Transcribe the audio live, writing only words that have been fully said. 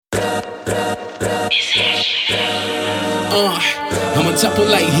I'm on top of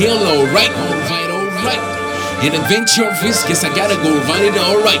like halo, right? Alright. In adventurous, guess I gotta go run it,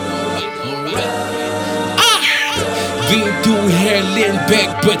 alright. Been through hair, lean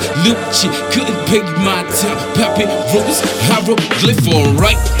back, but Lucci couldn't pay my time. Popping rules, hieroglyph,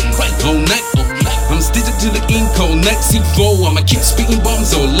 alright. All night. I'm stitched to the ink, all night. C4, I'ma keep spitting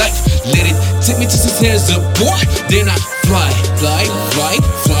bombs all life. Let it take me to the stairs up, boy. Then I fly.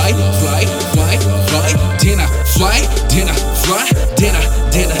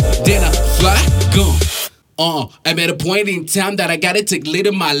 Then I fly. Go. I'm at a point in time that I gotta take lead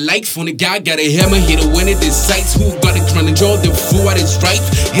in my life. When the guy got a hammer, hit a win it decides who got it trying to draw the fool at his right.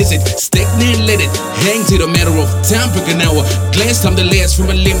 Is it stagnant? Let it hang to the matter of time. Break an hour, glance time the last from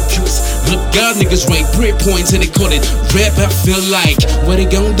a limb cues. Look, God niggas rank 3 points and they call it rap. I feel like what they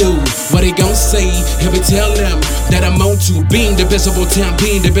gon' do, what they gon' say. Have me tell them that I'm on to being the best of all time,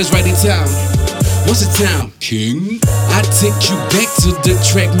 being the best right in town. What's the time, King? I take you back to the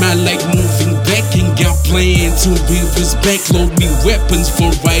track, my life moving back. And got playing to rivers back. Load me weapons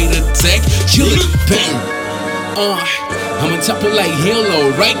for right attack. Kill it, bang. I'm on top of like halo,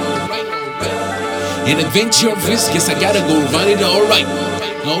 right? In adventurous, guess I gotta go run it, alright.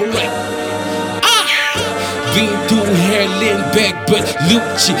 Been through hair, lean back, but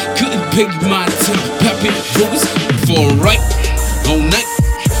Lucci couldn't pay my time. Popping rules for right all night.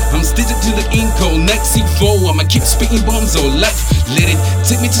 I'm stitched to the ink, all night. C4, I'ma keep spitting bombs all life. Let it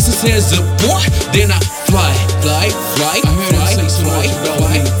take me to the stairs up, boy. Then I fly.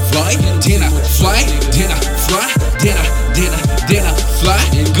 Then I fly.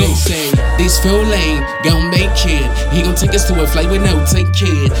 Go. This full lane gon' make it. He gon' take us to a flight with no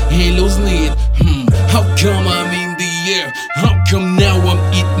ticket. He ain't losing it. How come I'm in the air? How come now I'm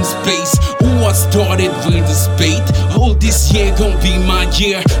eating space? Oh, I started with the spade. Oh, this year gon' be my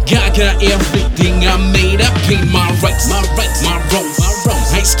year. God got everything I made. I paid my rights, my wrongs.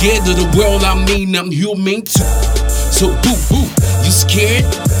 I ain't scared of the world, I mean I'm human too. So boo, you scared?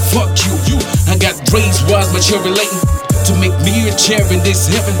 Fuck you. I got raised wise, mature relating to make me a chair in this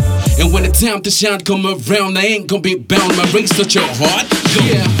heaven. And when the time to shine come around, I ain't gon' be bound. My race touch your heart.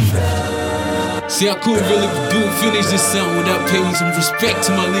 Yeah. See, I couldn't really finish this song without paying some respect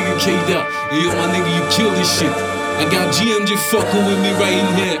to my nigga K-Dot. Hey, yo, my nigga, you kill this shit. I got GMJ fucking with me right in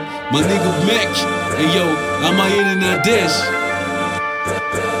here. My nigga Mac. Hey, yo, I'm my in and out dash.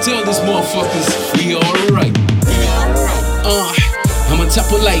 Tell these motherfuckers we alright. I'm on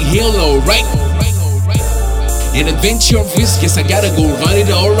top of like halo, right? In adventurous, guess I gotta go run it,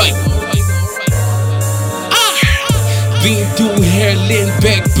 alright. Been through hair, lean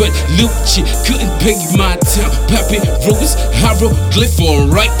back, but Lucci couldn't pay my time. Popping rules, hieroglyph,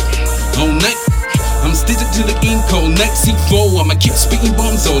 alright. All night, I'm stitched to the ink, all night. C4, I'ma keep spitting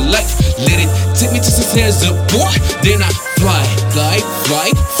bombs all life. Let it take me to the stairs up, boy. Then I fly.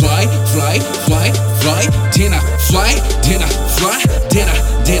 Then I fly.